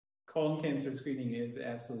Colon cancer screening is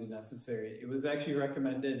absolutely necessary. It was actually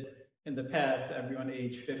recommended in the past, everyone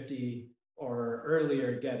age 50 or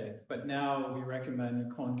earlier get it, but now we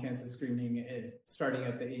recommend colon cancer screening starting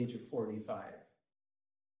at the age of 45.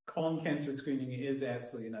 Colon cancer screening is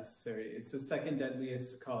absolutely necessary. It's the second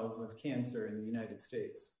deadliest cause of cancer in the United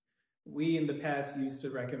States. We in the past used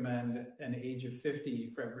to recommend an age of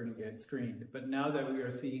 50 for everyone to get screened, but now that we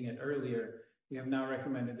are seeing it earlier, we have now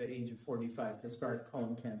recommended the age of 45 to start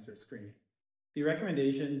colon cancer screening. The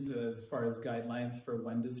recommendations as far as guidelines for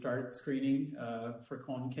when to start screening for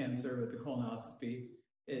colon cancer with the colonoscopy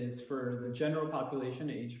is for the general population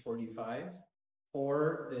age 45,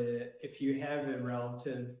 or if you have a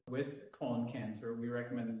relative with colon cancer, we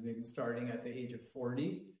recommend starting at the age of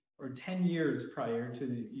 40 or 10 years prior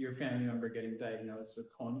to your family member getting diagnosed with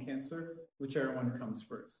colon cancer, whichever one comes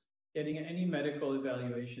first. Getting any medical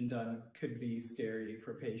evaluation done could be scary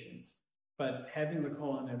for patients, but having the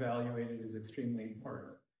colon evaluated is extremely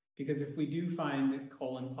important because if we do find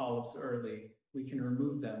colon polyps early, we can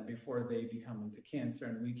remove them before they become into cancer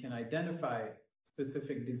and we can identify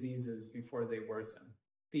specific diseases before they worsen.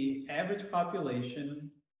 The average population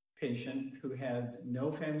patient who has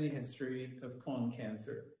no family history of colon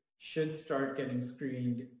cancer should start getting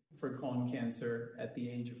screened for colon cancer at the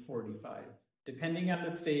age of 45. Depending on the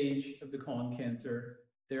stage of the colon cancer,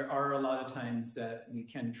 there are a lot of times that we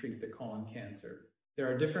can treat the colon cancer. There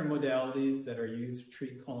are different modalities that are used to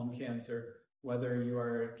treat colon cancer, whether you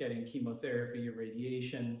are getting chemotherapy,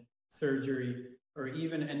 radiation, surgery, or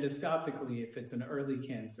even endoscopically, if it's an early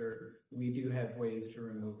cancer, we do have ways to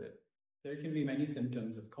remove it. There can be many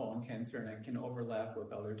symptoms of colon cancer and it can overlap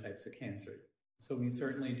with other types of cancer. So we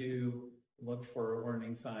certainly do look for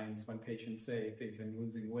warning signs when patients say if they've been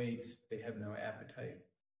losing weight, they have no appetite.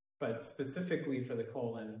 But specifically for the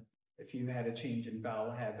colon, if you had a change in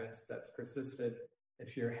bowel habits that's persisted,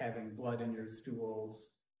 if you're having blood in your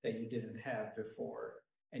stools that you didn't have before,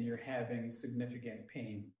 and you're having significant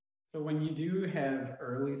pain. So when you do have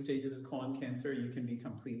early stages of colon cancer, you can be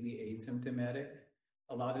completely asymptomatic.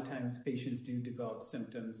 A lot of times patients do develop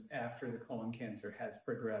symptoms after the colon cancer has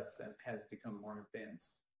progressed and has become more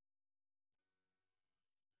advanced.